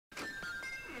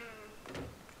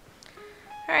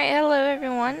Alright, hello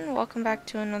everyone. Welcome back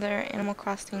to another Animal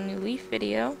Crossing New Leaf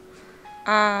video.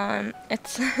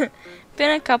 It's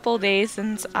been a couple days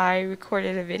since I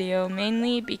recorded a video,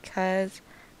 mainly because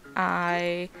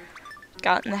I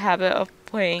got in the habit of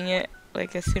playing it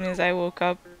like as soon as I woke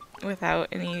up without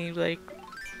any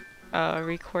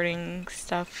recording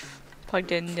stuff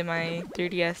plugged into my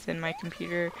 3DS, and my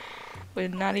computer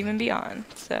would not even be on.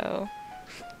 So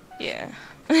yeah.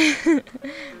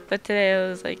 But today I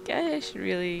was like, I should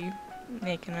really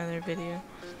make another video.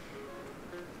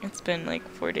 It's been like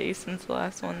 4 days since the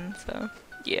last one, so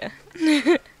yeah.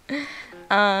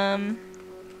 I'm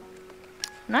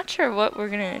not sure what we're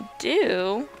gonna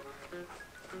do,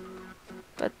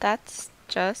 but that's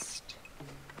just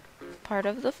part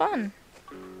of the fun.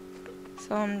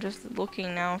 So I'm just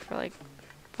looking now for like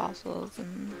fossils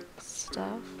and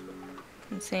stuff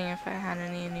and seeing if I had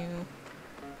any new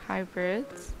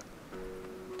hybrids.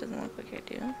 Doesn't look like I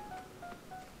do.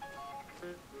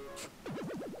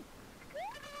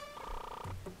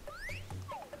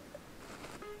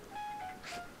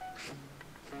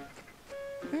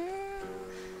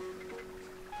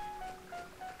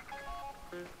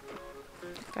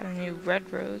 Got a new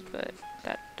red rose, but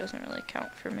that doesn't really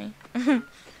count for me. I'm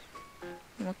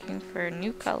looking for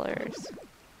new colors.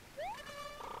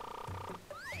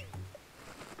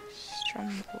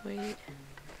 Stromboid.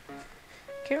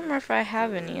 Can't remember if I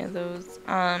have any of those.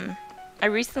 I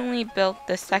recently built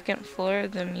the second floor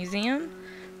of the museum,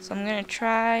 so I'm gonna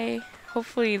try.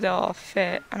 Hopefully they'll all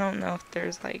fit. I don't know if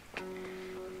there's like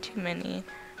too many,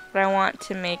 but I want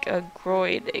to make a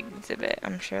groid exhibit.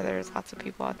 I'm sure there's lots of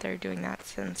people out there doing that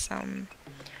since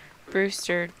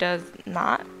Brewster does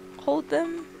not hold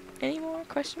them anymore,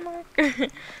 question mark.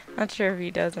 Not sure if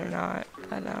he does or not,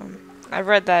 but I've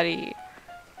read that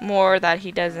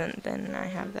he doesn't than I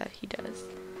have that he does.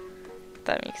 If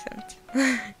that makes sense.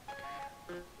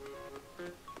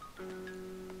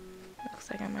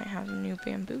 Looks like I might have a new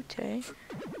bamboo today.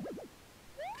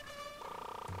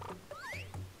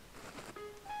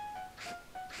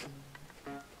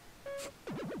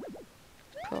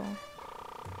 Cool.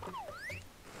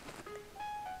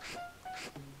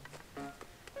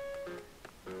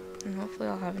 And hopefully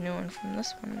I'll have a new one from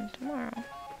this one tomorrow.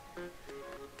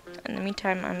 In the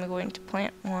meantime, I'm going to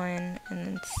plant one and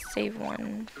then save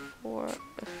one for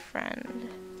a friend.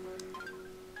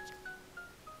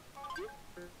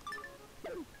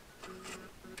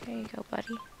 There you go,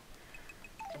 buddy.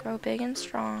 Grow big and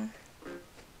strong.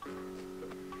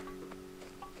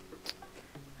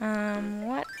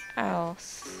 What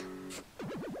else?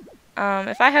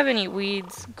 If I have any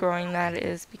weeds growing, that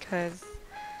is because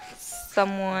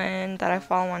someone that I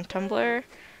follow on Tumblr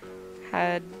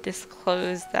had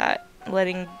disclosed that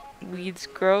letting weeds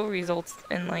grow results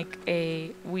in like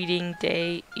a weeding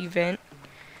day event.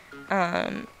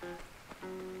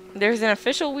 There's an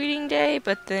official weeding day,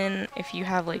 but then if you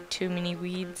have like too many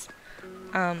weeds,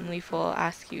 Leaf will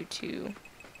ask you to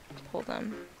pull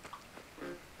them.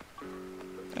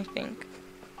 I think.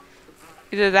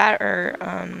 Either that or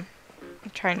I'm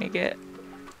trying to get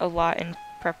a lot in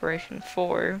preparation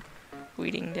for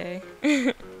weeding day.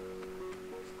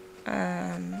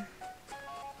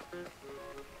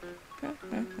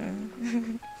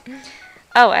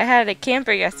 Oh, I had a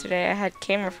camper yesterday. I had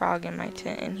Camera Frog in my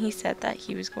tent, and he said that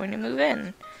he was going to move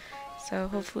in. So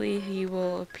hopefully he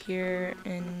will appear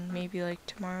in maybe like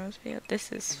tomorrow's video.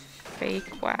 This is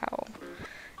fake. Wow.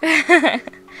 That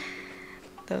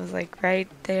was like right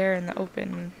there in the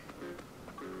open.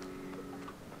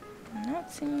 I'm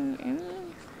not seeing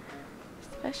any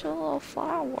special little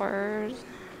flowers.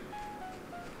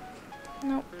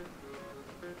 Nope.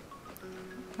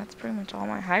 That's pretty much all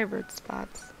my hybrid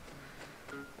spots.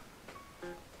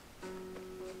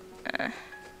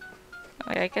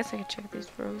 I guess I could check these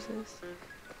roses.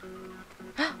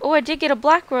 Oh, I did get a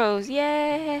black rose!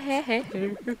 Yay!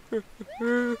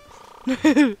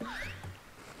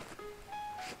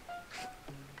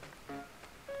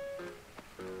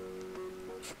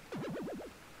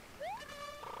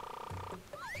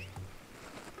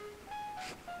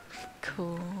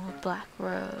 Cool, black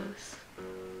rose.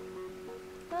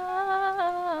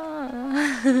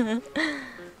 Ah.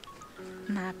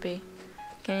 I'm happy.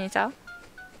 Can you tell?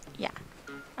 Yeah,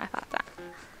 I thought that.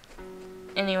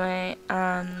 Anyway,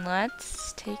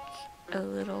 let's take a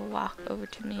little walk over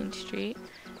to Main Street.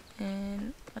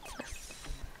 And what's this?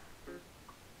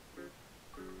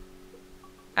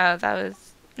 Oh, that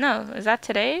was... No, is that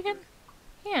today again?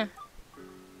 Yeah.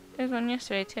 There's one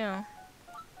yesterday too.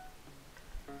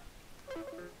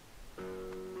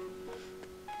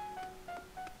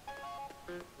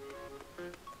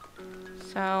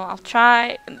 So I'll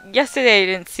try. Yesterday I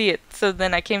didn't see it, so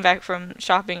then I came back from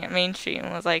shopping at Main Street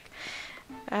and was like,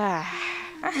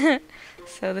 ah.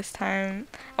 So this time,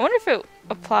 I wonder if it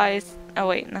applies. Oh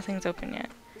wait, nothing's open yet.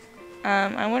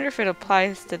 I wonder if it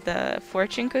applies to the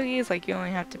fortune cookies. Like you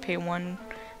only have to pay 1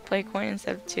 play coin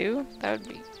instead of 2. That would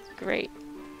be great.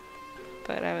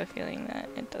 But I have a feeling that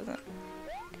it doesn't.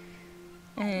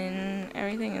 And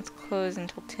everything is closed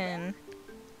until 10.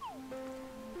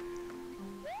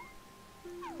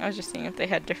 I was just seeing if they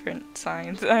had different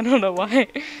signs. I don't know why.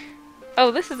 Oh,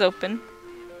 this is open.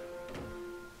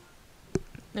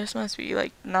 This must be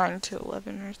like 9 to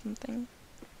 11 or something.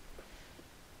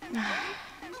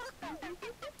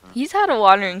 He's had a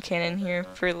watering can in here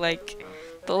for like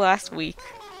the last week.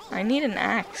 I need an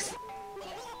axe.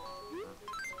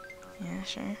 Yeah,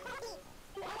 sure.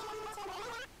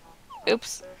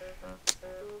 Oops.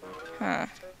 Huh.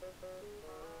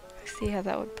 I see how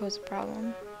that would pose a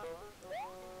problem.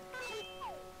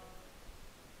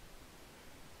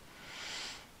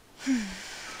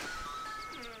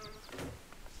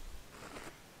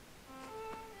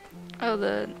 Oh,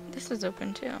 this is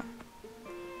open too.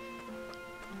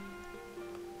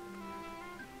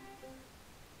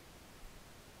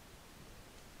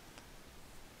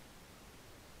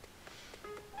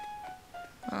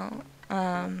 Well,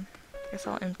 guess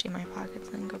I'll empty my pockets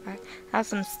and go back. I have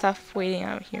some stuff waiting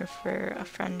out here for a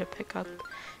friend to pick up,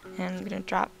 and I'm gonna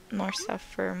drop more stuff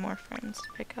for more friends to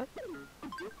pick up.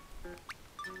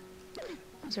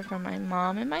 Those are for my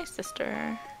mom and my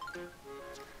sister.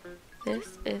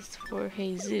 This is for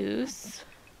Jesus.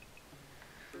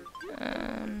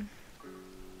 I'm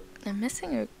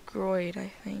missing a groid,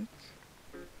 I think.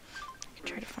 I could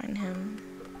try to find him.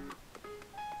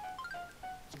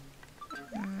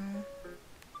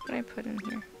 What did I put in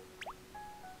here?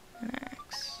 An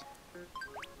axe.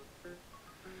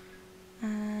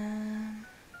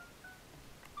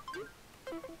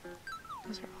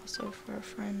 Those are also for a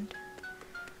friend.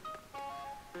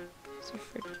 These are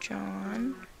for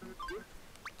John.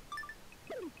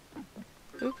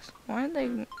 Oops, why did they...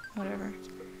 whatever.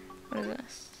 What is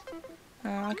this?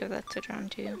 I'll give that to John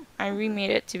too. I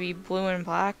remade it to be blue and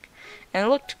black, and it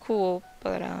looked cool,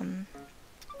 but I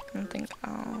don't think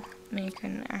I'll make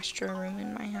an Astro room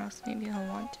in my house. Maybe I'll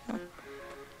want to.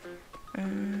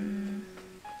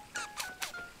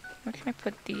 Where can I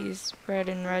put these red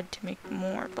and red to make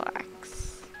more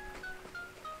blacks?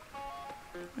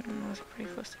 Those are pretty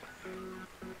close together.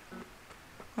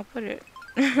 I'll put it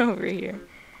over here.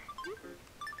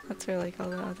 That's where like all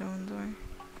the other ones are.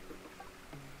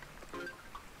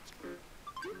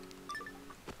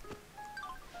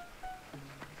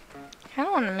 I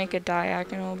don't want to make a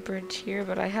diagonal bridge here,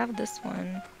 but I have this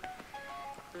one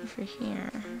over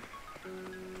here.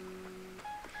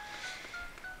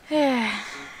 Yeah,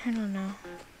 I don't know.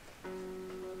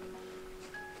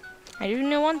 I do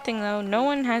know one thing though, no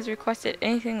one has requested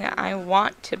anything that I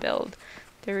want to build.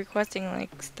 They're requesting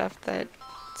like stuff that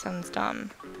sounds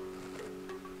dumb.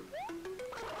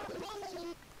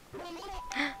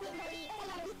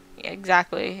 Yeah,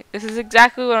 exactly. This is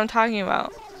exactly what I'm talking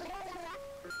about.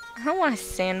 I don't want a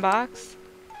sandbox.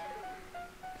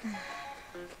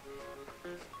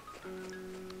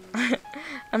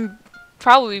 I'm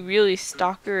probably really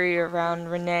stalkery around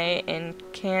Renee in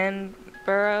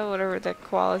Canberra, whatever the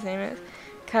koala's name is,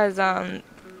 because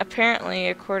apparently,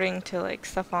 according to like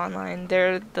stuff online,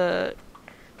 they're the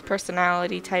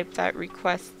personality type that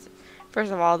requests,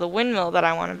 first of all, the windmill that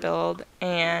I want to build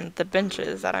and the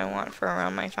benches that I want for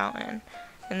around my fountain.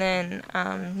 And then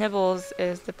Nibbles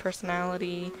is the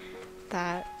personality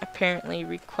that apparently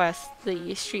requests the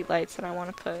streetlights that I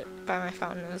want to put by my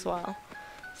fountain as well.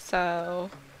 So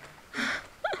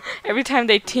every time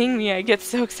they ting me, I get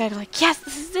so excited, like, yes,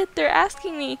 this is it, they're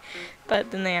asking me.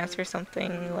 But then they ask for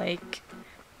something like,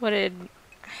 I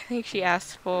think she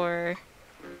asked for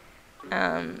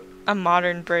a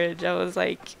modern bridge. I was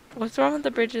like, what's wrong with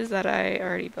the bridges that I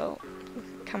already built?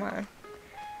 Come on.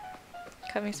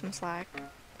 Cut me some slack.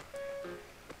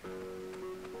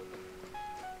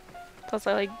 Plus,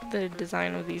 I like the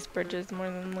design of these bridges more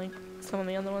than like some of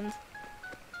the other ones.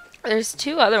 There's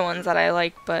 2 other ones that I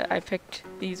like, but I picked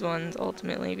these ones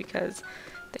ultimately because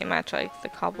they match like the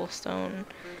cobblestone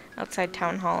outside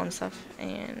town hall and stuff,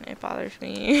 and it bothers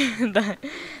me that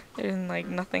there's like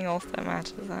nothing else that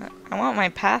matches that. I want my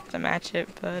path to match it,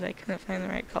 but I couldn't find the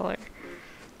right color.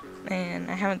 And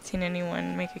I haven't seen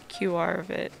anyone make a QR of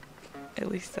it, at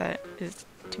least that is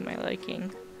to my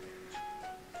liking.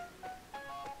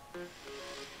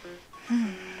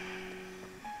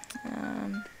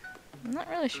 I'm not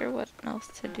really sure what else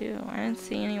to do. I didn't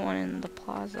see anyone in the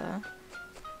plaza.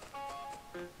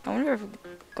 I wonder if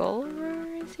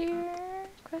Gulliver is here?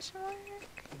 Question mark?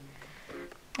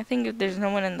 I think if there's no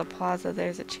one in the plaza,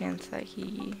 there's a chance that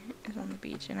he is on the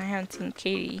beach. And I haven't seen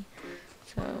Katie,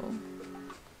 so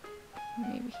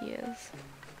maybe he is.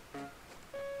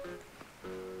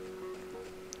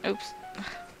 Oops.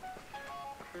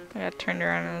 I got turned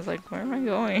around and I was like, where am I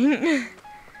going?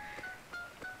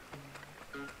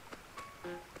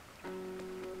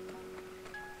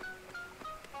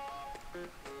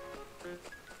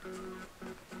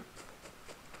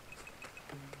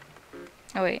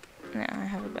 Oh wait, no, I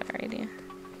have a better idea.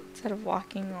 Instead of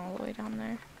walking all the way down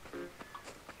there.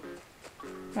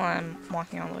 Well, I'm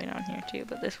walking all the way down here too,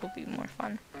 but this will be more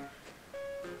fun.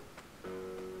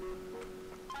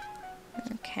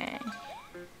 Okay.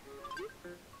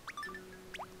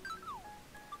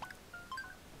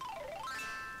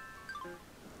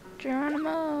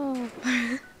 Geronimo!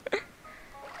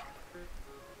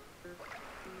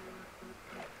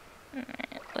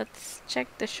 Alright, let's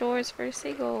check the shores for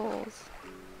seagulls.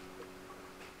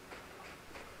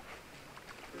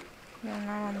 No,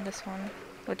 not on this one.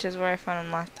 Which is where I found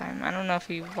him last time. I don't know if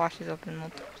he washes up in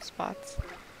multiple spots.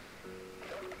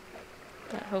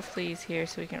 But hopefully he's here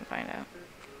so we can find out.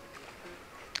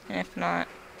 And if not,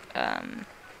 well,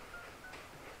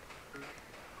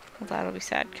 that'll be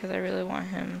sad because I really want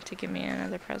him to give me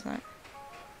another present.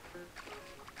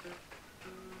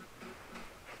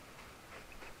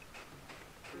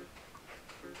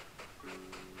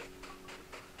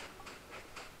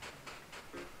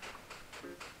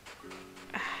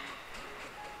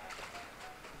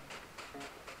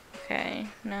 Okay,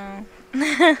 no.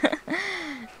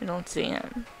 I don't see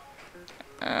him.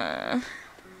 I'm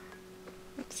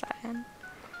sad.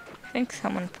 I think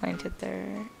someone planted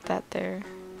that there.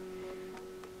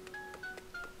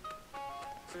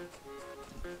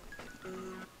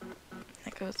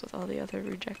 That goes with all the other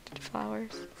rejected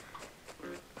flowers.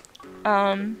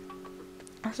 I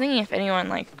was thinking if anyone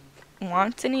like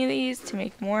wants any of these to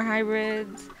make more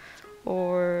hybrids,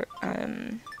 or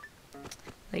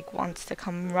like wants to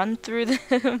come run through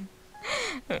them.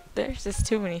 There's just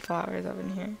too many flowers up in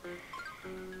here.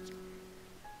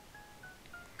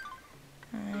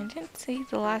 I didn't see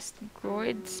the last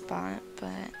groid spot,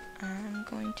 but I'm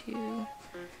going to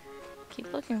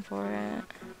keep looking for it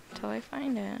until I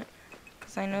find it.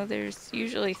 Because I know there's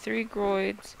usually 3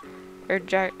 groids, or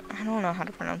I don't know how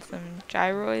to pronounce them,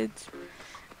 gyroids,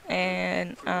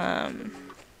 and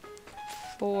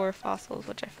 4 fossils,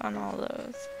 which I found all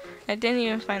those. I didn't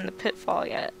even find the pitfall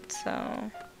yet,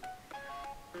 so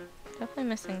definitely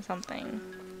missing something.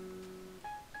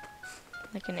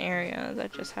 Like an area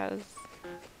that just has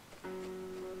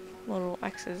little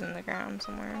X's in the ground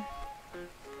somewhere.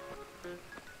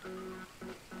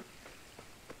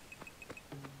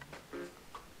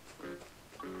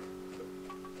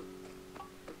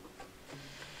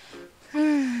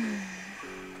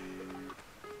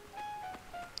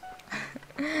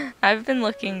 I've been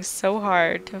looking so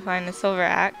hard to find a silver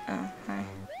axe. Oh, hi.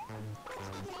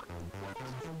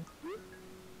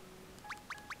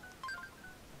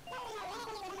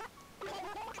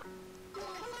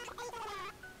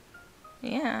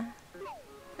 Yeah.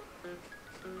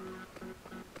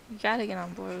 You gotta get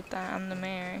on board with that. I'm the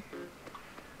mayor.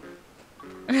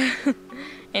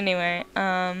 Anyway,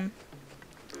 I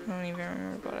don't even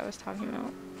remember what I was talking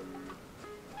about.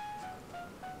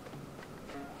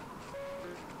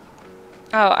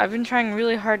 Oh, I've been trying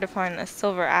really hard to find a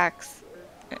silver axe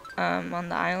on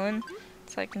the island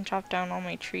so I can chop down all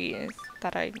my trees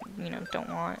that I, don't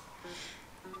want.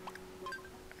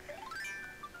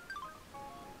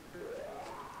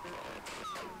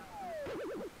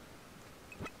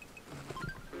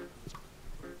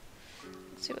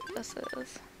 Let's see what this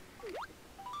is.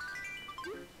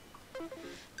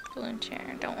 Balloon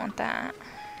chair, don't want that.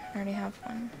 I already have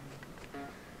one.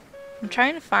 I'm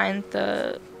trying to find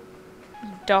the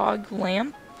dog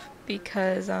lamp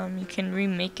because you can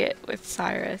remake it with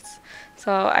Cyrus.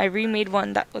 So I remade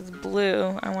one that was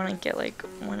blue. I want to get like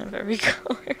one of every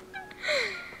color.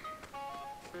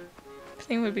 I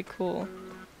think it would be cool.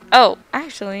 Oh,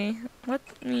 actually, let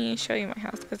me show you my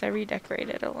house because I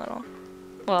redecorated a little.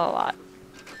 Well, a lot.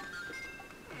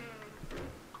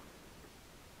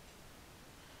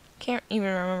 Can't even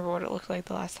remember what it looked like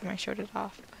the last time I showed it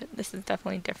off, but this is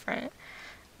definitely different.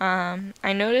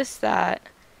 I noticed that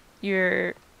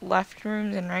your left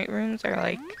rooms and right rooms are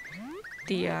like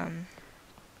the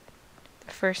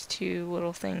first 2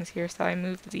 little things here, so I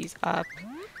moved these up.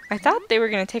 I thought they were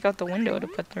going to take out the window to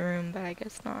put the room, but I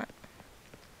guess not.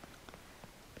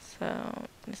 So,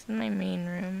 this is my main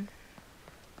room.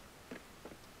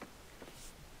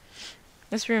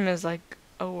 This room is like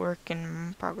a work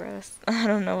in progress. I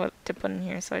don't know what to put in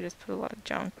here, so I just put a lot of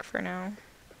junk for now.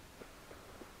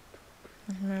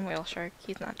 Whale shark,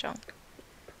 he's not junk.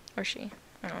 Or she,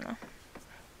 I don't know.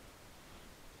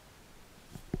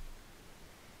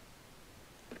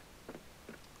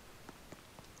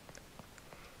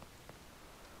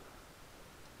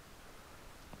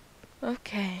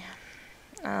 Okay,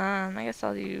 I guess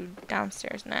I'll do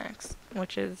downstairs next,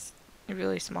 which is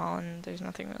really small and there's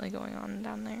nothing really going on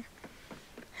down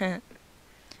there.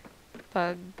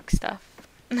 Bug stuff.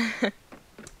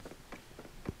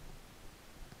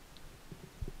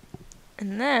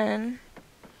 And then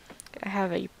I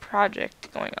have a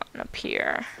project going on up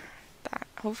here that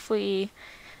hopefully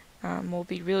will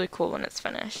be really cool when it's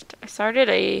finished. I started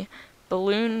a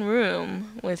balloon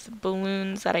room with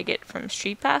balloons that I get from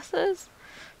street passes.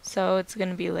 So it's going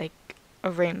to be like a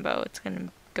rainbow. It's going to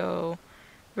go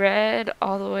red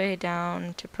all the way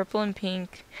down to purple and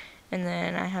pink. And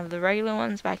then I have the regular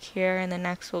ones back here. And the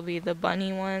next will be the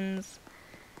bunny ones.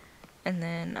 And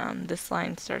then this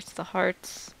line starts the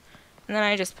hearts. And then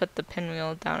I just put the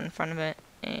pinwheel down in front of it.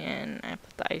 And I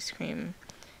put the ice cream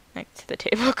next to the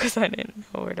table because I didn't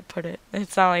know where to put it.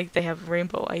 It's not like they have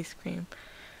rainbow ice cream.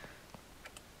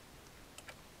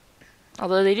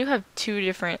 Although they do have two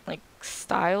different like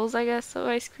styles, I guess, of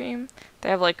ice cream. They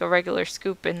have like a regular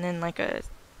scoop and then like a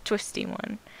twisty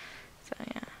one. So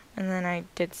yeah. And then I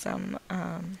did some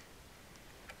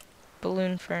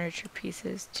balloon furniture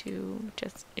pieces to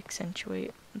just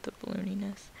accentuate the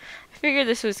ballooniness. I figured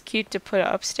this was cute to put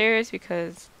upstairs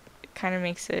because it kind of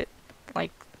makes it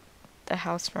like the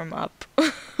house from Up.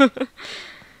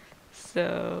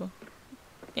 So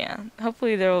yeah,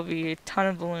 hopefully there will be a ton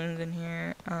of balloons in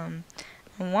here. I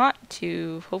want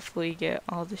to hopefully get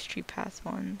all the street pass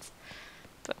ones.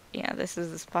 But yeah, this is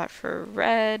the spot for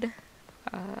red,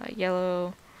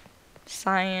 yellow,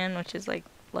 cyan, which is like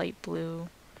light blue,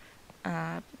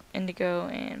 indigo,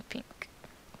 and pink.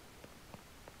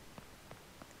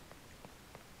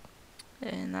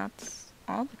 And that's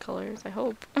all the colors, I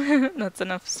hope. That's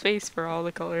enough space for all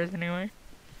the colors anyway.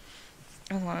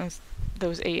 As long as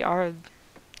those 8 are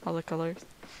all the colors.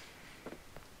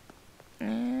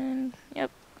 And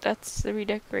yep, that's the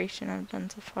redecoration I've done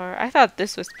so far. I thought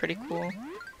this was pretty cool.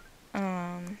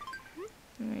 Let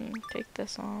me take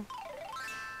this off.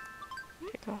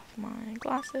 Take off my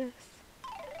glasses.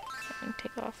 And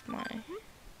take off my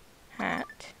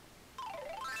hat.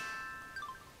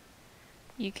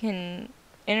 You can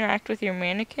interact with your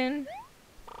mannequin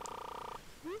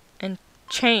and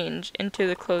change into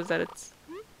the clothes that it's...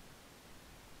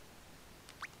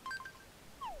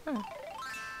 Oh.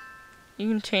 You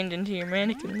can change into your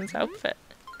mannequin's outfit.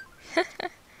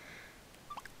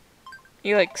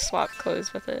 You like swap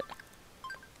clothes with it.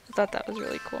 I thought that was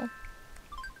really cool.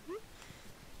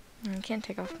 I can't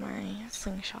take off my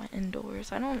slingshot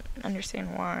indoors. I don't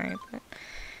understand why, but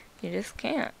you just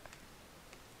can't.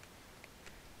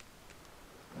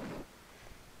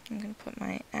 I'm gonna put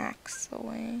my axe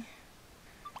away,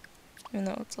 even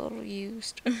though it's a little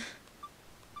used.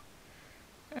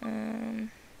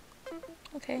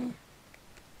 Okay.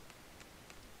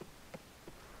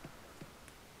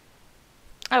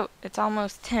 Oh, it's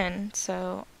almost 10,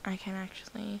 so I can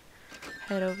actually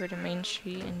head over to Main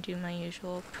Street and do my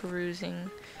usual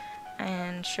perusing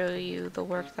and show you the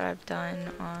work that I've done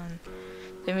on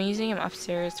the museum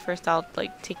upstairs. First I'll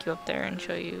like take you up there and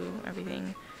show you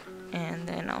everything, and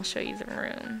then I'll show you the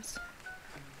rooms.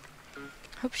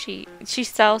 Hope she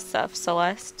sells stuff.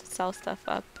 Celeste sells stuff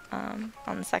up on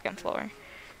the 2nd floor.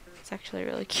 It's actually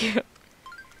really cute.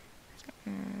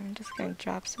 I'm just gonna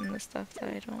drop some of the stuff that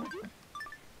I don't need.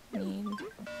 Oh,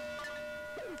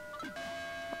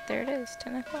 there it is,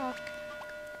 10 o'clock.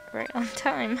 Right on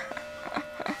time.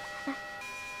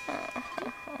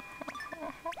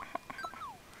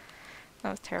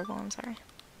 That was terrible, I'm sorry.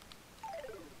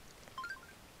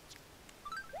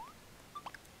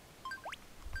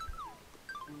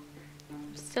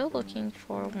 I'm still looking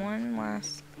for one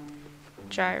last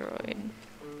gyroid.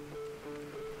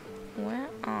 Where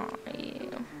are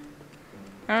you?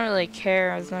 I don't really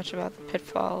care as much about the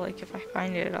pitfall. Like, if I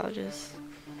find it, I'll just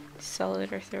sell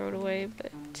it or throw it away.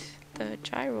 But the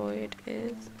gyroid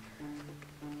is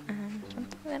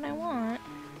something that I want.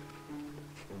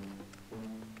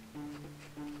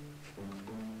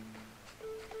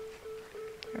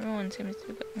 Everyone seems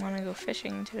to want to go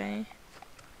fishing today.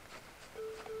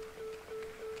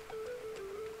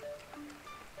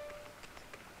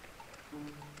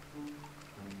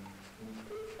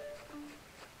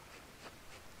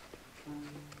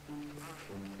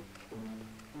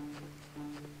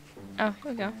 Oh,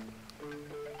 here we go.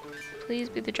 Please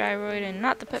be the gyroid and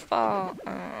not the pitfall.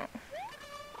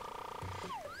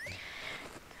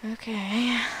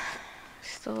 Okay.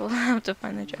 Still have to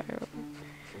find the gyroid.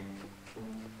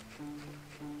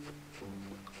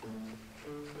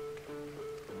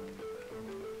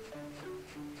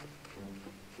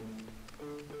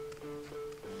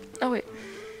 Oh wait.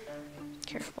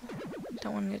 Careful.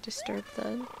 Don't want to disturb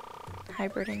the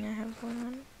hybriding I have going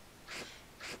on.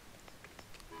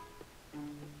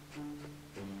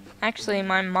 Actually,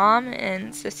 my mom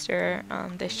and sister,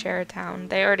 they share a town.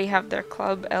 They already have their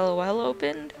club LOL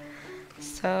opened.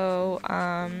 So,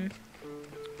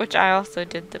 which I also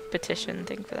did the petition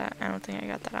thing for that. I don't think I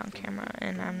got that on camera,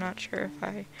 and I'm not sure if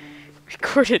I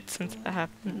recorded since that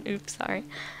happened. Oops, sorry.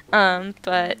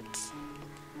 But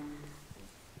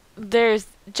there's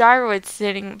gyroid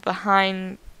sitting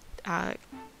behind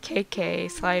KK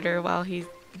Slider while he's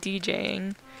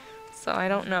DJing. So I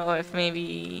don't know if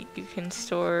maybe you can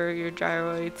store your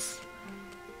gyroids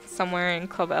somewhere in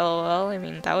Club LOL. I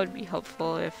mean, that would be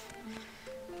helpful if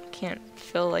you can't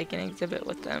fill like an exhibit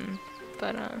with them.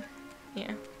 But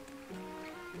yeah.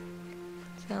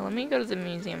 So let me go to the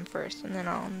museum first, and then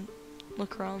I'll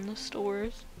look around the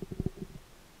stores.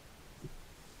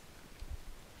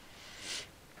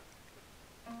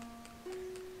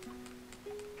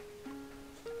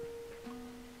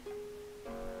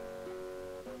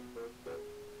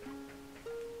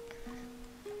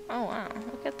 Oh wow,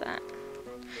 look at that.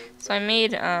 So I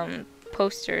made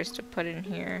posters to put in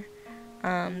here.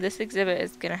 This exhibit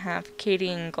is gonna have Katie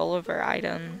and Gulliver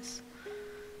items.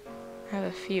 I have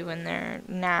a few in there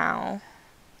now.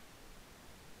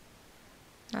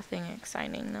 Nothing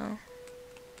exciting though.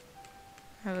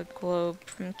 I have a globe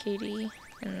from Katie,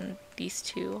 and these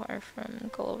two are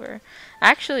from Gulliver. I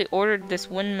actually ordered this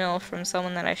windmill from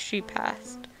someone that I street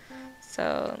passed.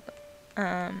 So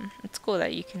it's cool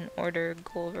that you can order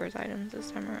Gulliver's items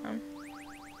this time around.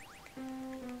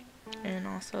 And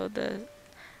also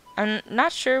I'm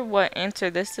not sure what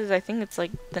answer this is. I think it's like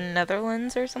the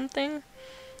Netherlands or something.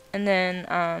 And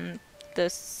then the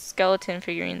skeleton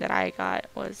figurine that I got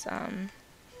was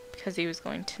because he was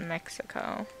going to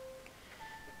Mexico.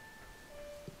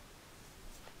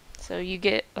 So you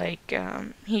get like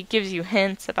he gives you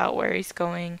hints about where he's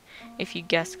going. If you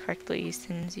guess correctly, he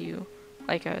sends you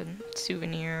like a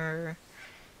souvenir or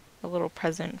a little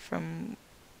present from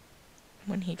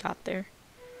when he got there.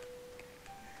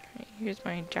 Right, here's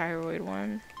my gyroid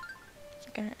one.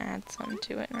 I'm gonna add some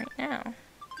to it right now.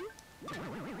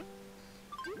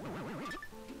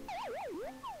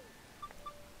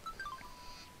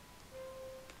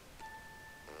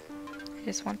 I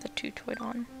just want the two-toed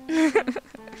on.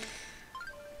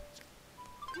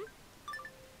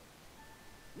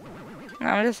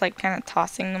 I'm just like kind of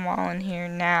tossing them all in here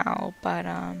now, but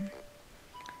kind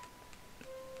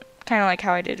of like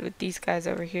how I did with these guys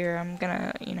over here. I'm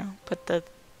gonna, you know, put the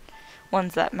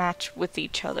ones that match with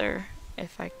each other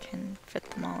if I can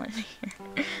fit them all in here.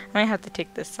 I might have to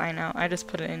take this sign out. I just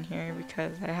put it in here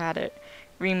because I had it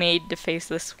remade to face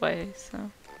this way,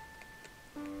 so.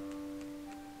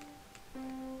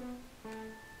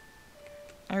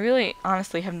 I really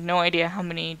honestly have no idea how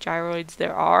many gyroids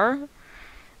there are.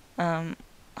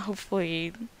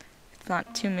 Hopefully it's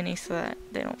not too many so that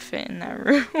they don't fit in that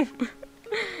room.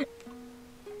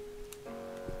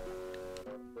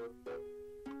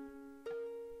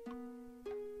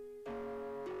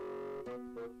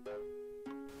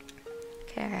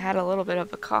 Okay, I had a little bit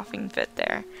of a coughing fit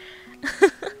there.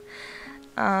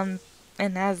 And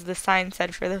as the sign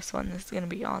said for this one, this is going to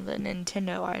be all the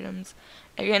Nintendo items.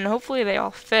 Again, hopefully they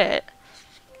all fit.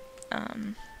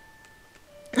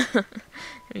 It'd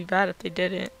be bad if they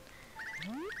didn't.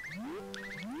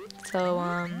 So,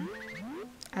 I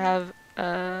have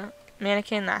a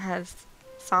mannequin that has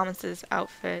Samus's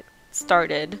outfit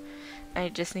started. I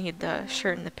just need the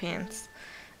shirt and the pants.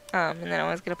 And then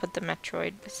I was going to put the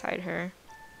Metroid beside her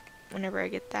whenever I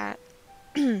get that.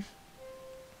 Then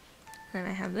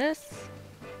I have this.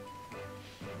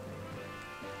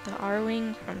 The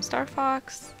R-Wing from Star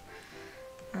Fox.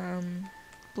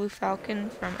 Blue Falcon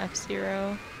from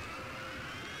F-Zero.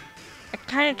 I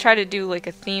kind of try to do like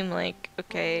a theme like,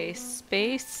 okay,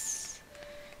 space,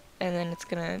 and then it's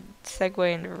gonna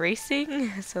segue into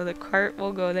racing, so the cart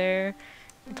will go there,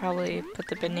 and probably put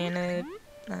the banana,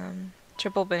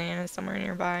 triple banana somewhere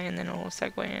nearby, and then it will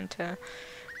segue into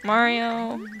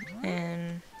Mario,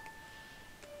 and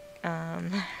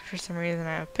for some reason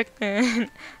I have Pikmin.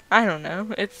 I don't know,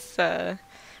 it's,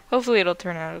 hopefully it'll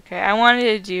turn out okay. I wanted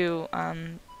to do,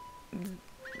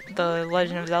 the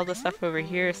Legend of Zelda stuff over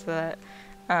here so that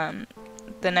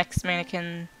the next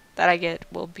mannequin that I get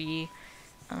will be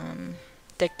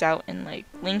decked out in like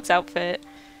Link's outfit,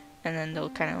 and then they'll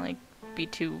kind of like be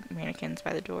two mannequins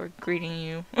by the door greeting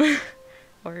you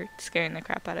or scaring the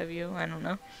crap out of you. I don't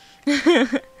know.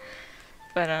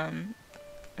 But I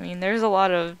mean, there's a lot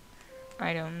of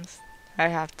items I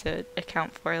have to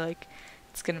account for. Like,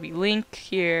 it's gonna be Link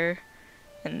here,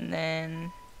 and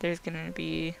then there's gonna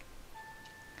be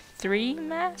 3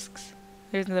 masks.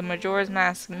 There's the Majora's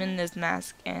Mask, Midna's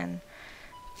Mask, and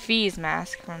Fi's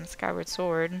Mask from Skyward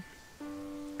Sword.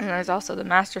 And there's also the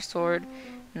Master Sword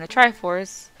and the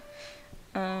Triforce.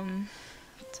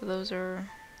 So those are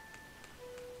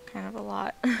kind of a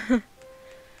lot to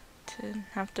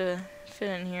have to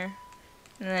fit in here.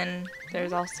 And then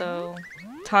there's also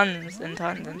tons and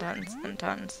tons and tons and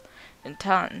tons and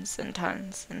tons and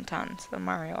tons and tons of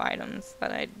Mario items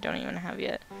that I don't even have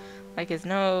yet. Like his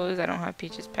nose, I don't have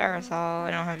Peach's parasol,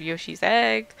 I don't have Yoshi's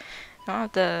egg, I don't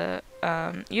have the,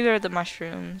 either of the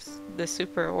mushrooms, the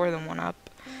super or the 1-up.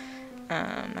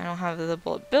 I don't have the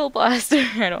bullet bill blaster,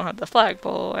 I don't have the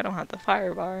flagpole, I don't have the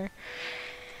fire bar.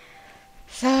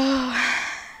 So,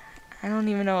 I don't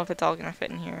even know if it's all gonna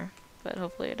fit in here, but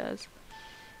hopefully it does.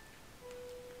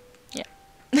 Yeah,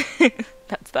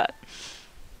 that's that.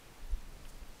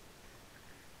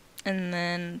 And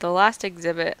then the last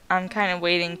exhibit, I'm kind of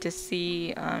waiting to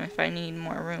see if I need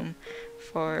more room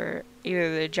for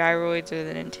either the gyroids or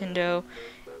the Nintendo.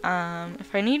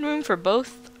 If I need room for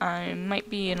both, I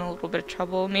might be in a little bit of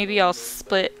trouble. Maybe I'll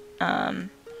split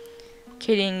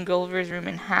Katie and Gulliver's room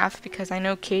in half, because I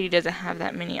know Katie doesn't have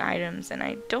that many items, and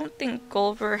I don't think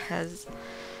Gulliver has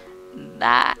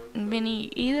that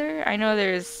many either. I know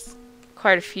there's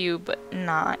quite a few, but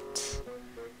not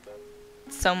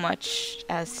so much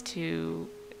as to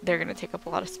they're gonna take up a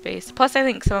lot of space. Plus, I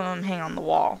think some of them hang on the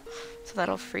wall, so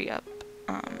that'll free up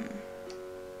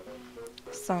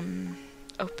some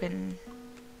open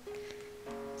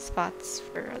spots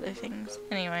for other things.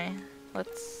 Anyway, I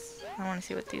want to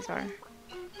see what these are.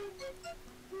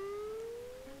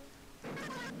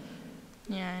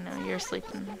 Yeah, I know, you're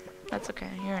sleeping. That's okay,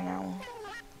 you're an owl.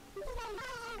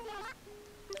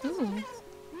 Ooh.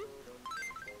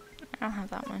 I don't have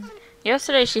that one.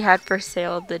 Yesterday she had for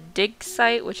sale the dig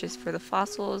site, which is for the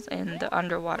fossils, and the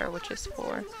underwater, which is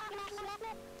for...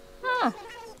 Oh.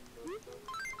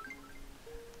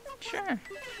 Sure.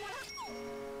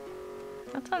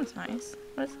 That sounds nice.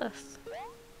 What is this?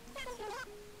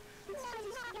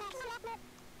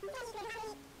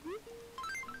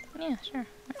 Yeah, sure.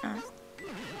 Why not?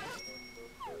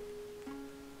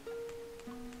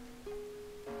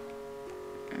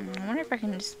 I wonder if I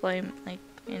can display, like,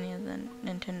 any of the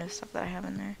Nintendo stuff that I have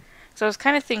in there. So I was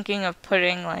kind of thinking of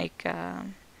putting, like,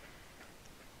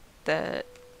 the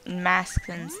masks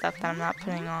and stuff that I'm not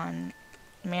putting on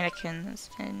mannequins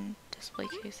in display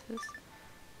cases.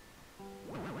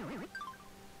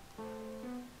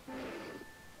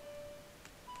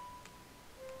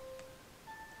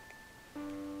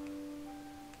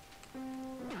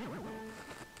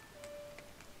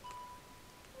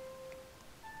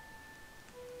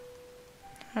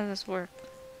 How does this work?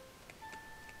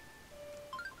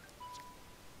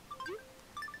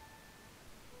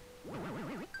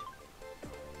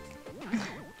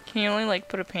 Can you only, like,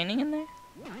 put a painting in there?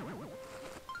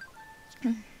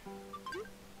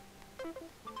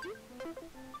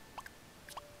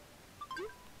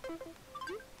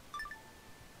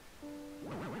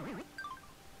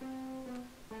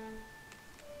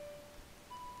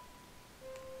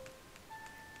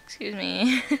 Excuse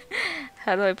me.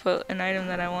 How do I put an item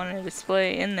that I want to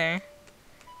display in there?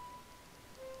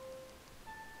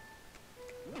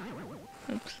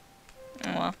 Oops.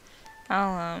 Well,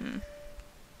 I'll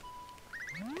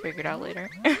figure it out later.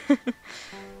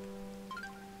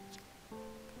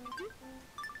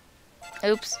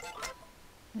 Oops.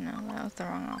 No, that was the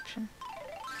wrong option.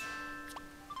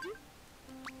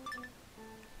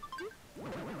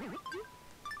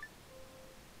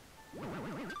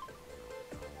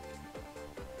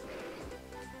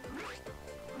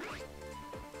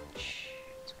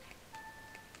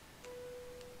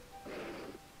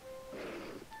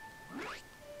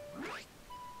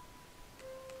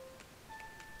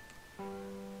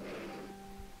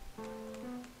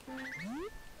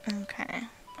 Okay,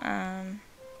 I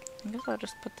guess I'll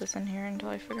just put this in here until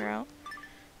I figure out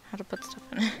how to put stuff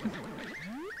in it.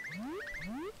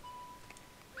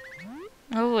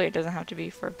 Hopefully it doesn't have to be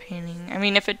for painting. I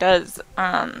mean, if it does,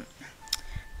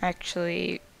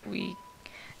 actually, I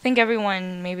think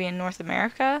everyone, maybe in North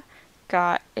America,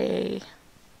 got a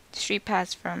street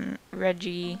pass from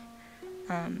Reggie,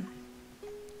 who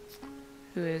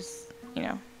is, you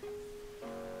know,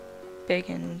 big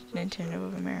in Nintendo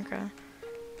of America.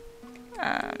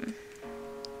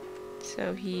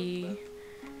 So he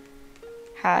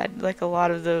had like a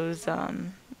lot of those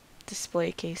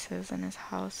display cases in his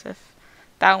house. If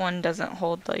that one doesn't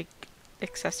hold like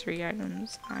accessory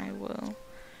items, I will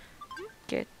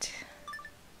get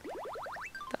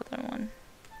the other one.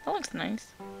 That looks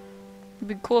nice. It'd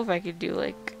be cool if I could do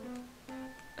like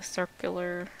a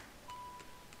circular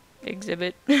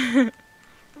exhibit.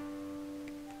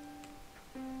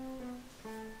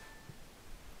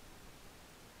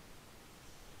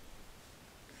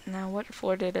 Now, what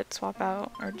floor did it swap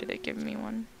out, or did it give me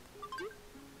one?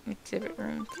 Exhibit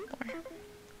room floor.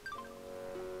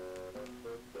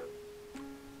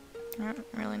 I don't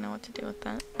really know what to do with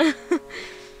that.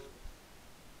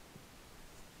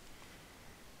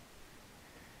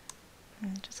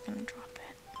 I'm just gonna drop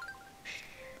it.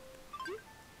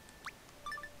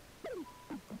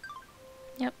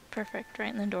 Yep, perfect.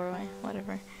 Right in the doorway.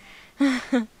 Whatever.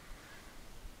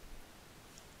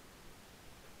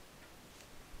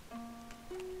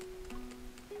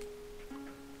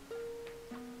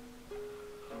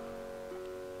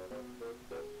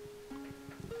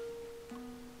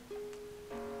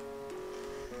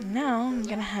 Now I'm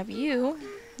gonna have you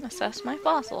assess my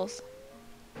fossils.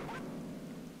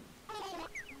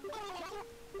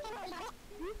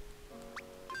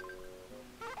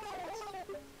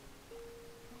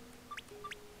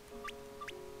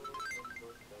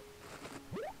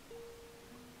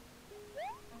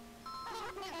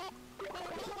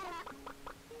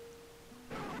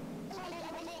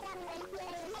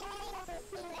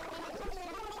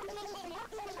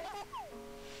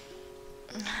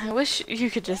 I wish you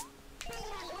could just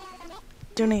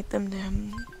donate them to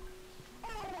him.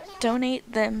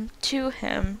 Donate them to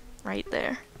him right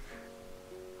there.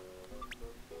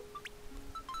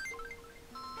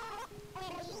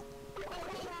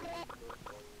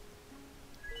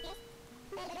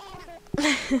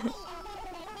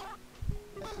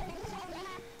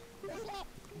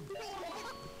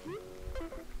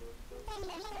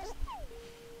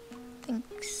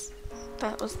 Thanks.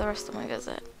 That was the rest of my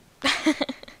visit.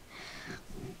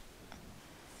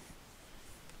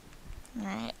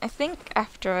 Alright, I think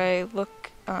after I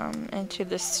look into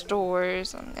the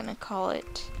stores, I'm gonna call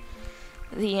it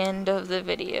the end of the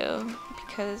video,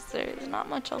 because there's not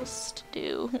much else to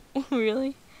do,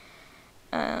 really.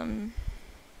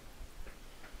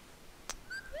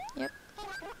 Yep.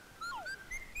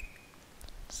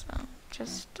 So,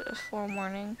 just a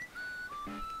forewarning.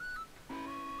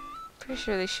 Pretty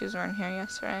sure these shoes were in here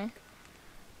yesterday.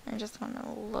 I just want to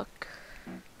look.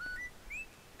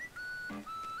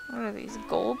 What are these?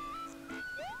 Gold?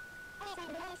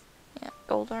 Yeah,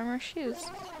 gold armor shoes.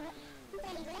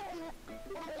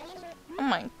 Oh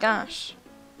my gosh.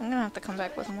 I'm gonna have to come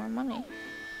back with more money.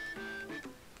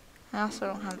 I also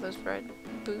don't have those red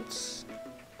boots.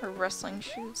 Or wrestling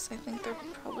shoes, I think they're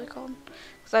probably called.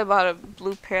 Because I bought a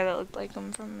blue pair that looked like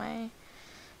them from my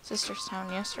sister's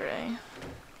town yesterday.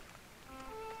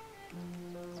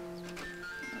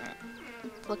 Alright,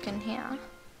 let's look in here.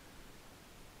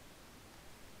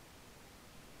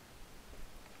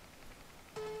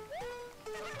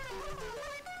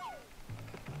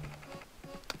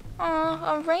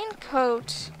 Aw, a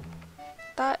raincoat!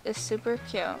 That is super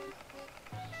cute. I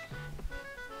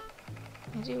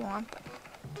do want that.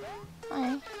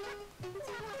 Hi.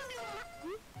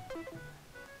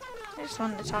 I just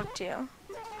wanted to talk to you.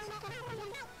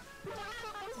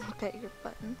 Look at your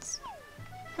buttons.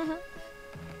 What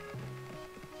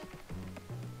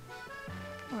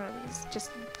are these? Just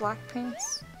black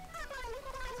pants?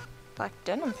 Black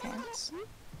denim pants?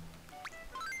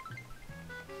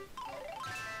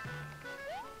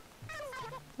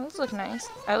 Those look nice.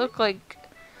 I look like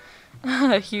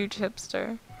a huge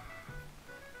hipster.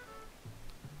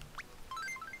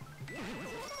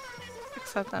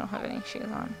 Except I don't have any shoes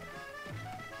on.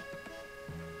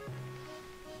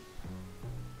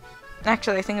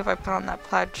 Actually, I think if I put on that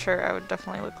plaid shirt, I would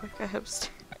definitely look like a hipster.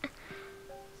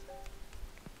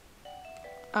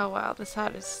 Oh wow, this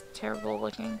hat is terrible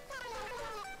looking.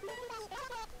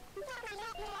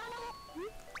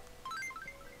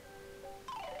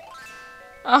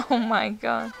 Oh my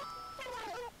god.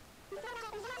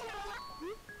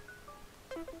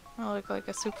 I look like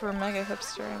a super mega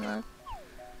hipster in that.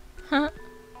 Huh?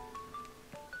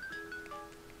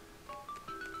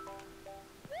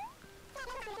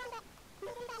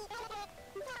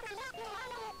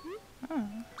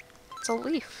 It's a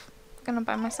leaf. I'm gonna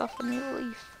buy myself a new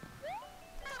leaf.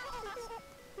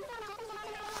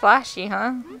 Flashy,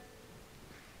 huh?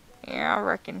 Yeah, I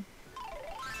reckon.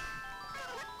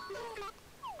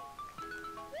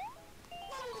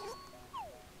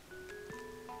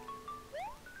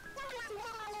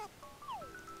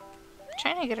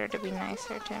 trying to get her to be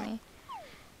nicer to me.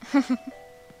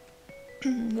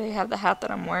 They have the hat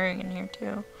that I'm wearing in here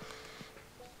too.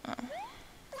 At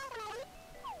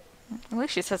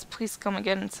least she says please come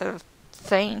again instead of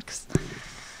thanks.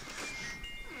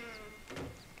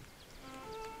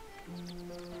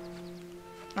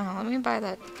 Oh, let me buy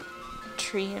that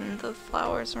tree and the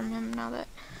flowers from him now that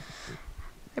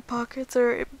my pockets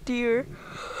are emptier.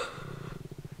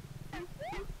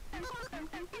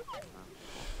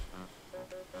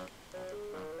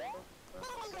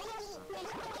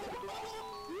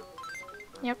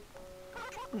 Yep.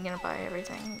 I'm gonna buy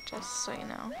everything, just so you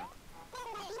know.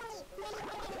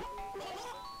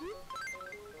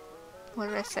 What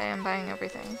did I say? I'm buying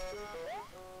everything.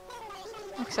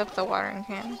 Except the watering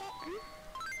can.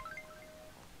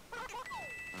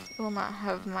 You will not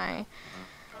have my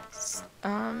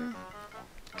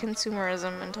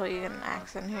consumerism until you get an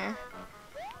axe in here.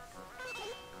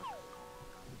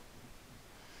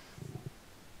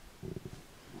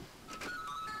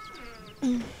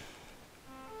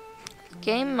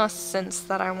 Game must sense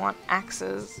that I want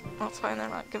axes. That's why they're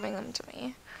not giving them to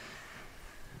me.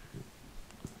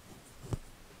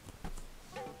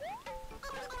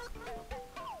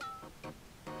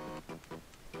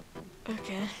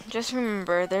 Okay, just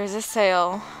remember there's a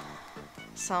sale,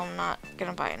 so I'm not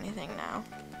gonna buy anything now.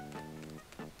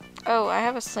 Oh, I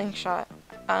have a slingshot.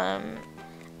 I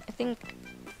think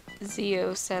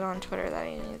Zio said on Twitter that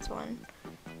he needs one.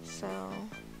 So,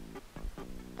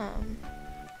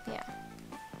 yeah.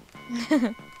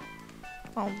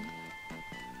 I'll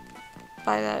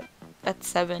buy that at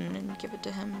 7 and give it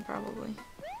to him, probably.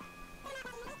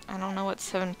 I don't know what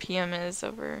 7 p.m. is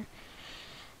over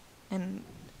in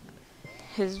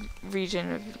his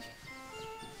region of...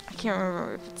 I can't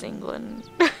remember if it's England,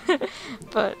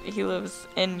 but he lives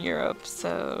in Europe,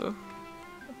 so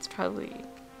it's probably...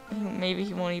 maybe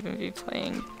he won't even be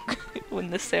playing when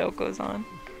the sale goes on.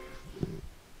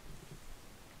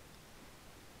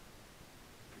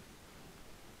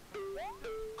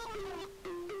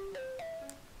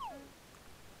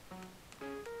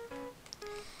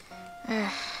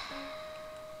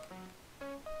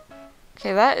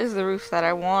 Okay, that is the roof that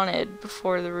I wanted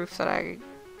before the roof that I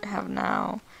have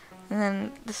now. And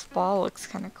then this ball looks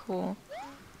kind of cool.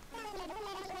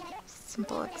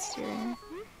 Simple exterior.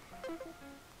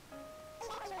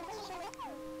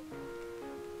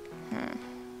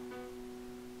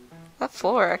 That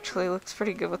floor actually looks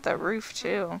pretty good with that roof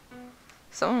too.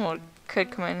 Someone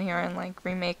could come in here and like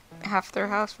remake half their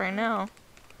house right now.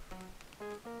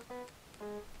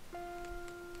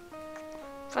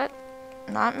 But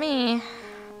not me.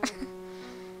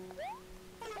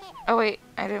 Oh wait,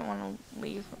 I didn't want to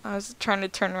leave. I was trying to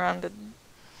turn around to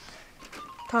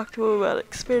talk to him about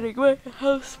expanding my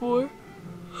house more.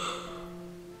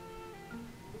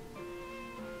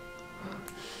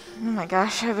 Oh my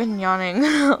gosh, I've been yawning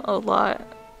a lot.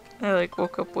 I like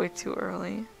woke up way too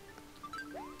early.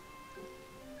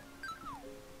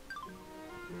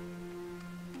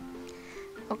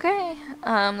 Okay,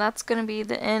 that's gonna be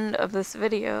the end of this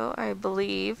video, I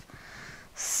believe.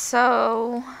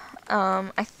 So,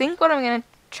 I think what I'm gonna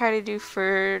try to do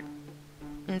for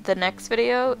the next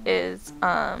video is,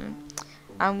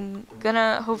 I'm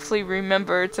gonna hopefully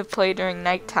remember to play during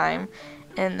nighttime,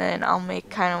 and then I'll make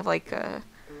kind of like a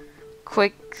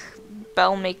quick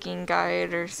bell making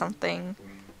guide or something,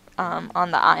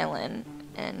 on the island,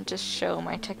 and just show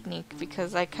my technique,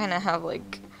 because I kind of have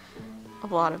like a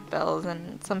lot of bells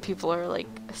and some people are like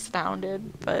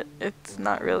astounded, but it's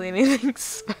not really anything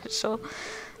special.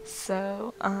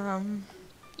 So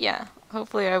yeah,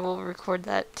 hopefully I will record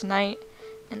that tonight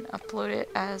and upload it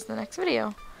as the next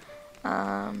video.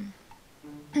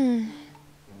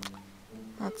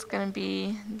 That's gonna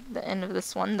be the end of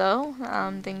this one though.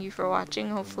 Thank you for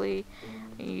watching. Hopefully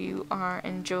you are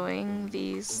enjoying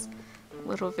these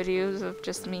little videos of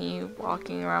just me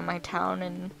walking around my town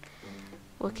and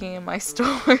looking in my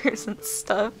stores and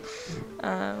stuff.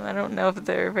 I don't know if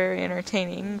they're very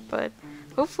entertaining, but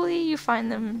hopefully you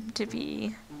find them to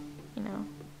be, you know,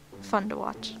 fun to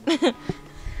watch.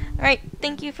 Alright,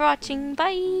 thank you for watching.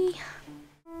 Bye!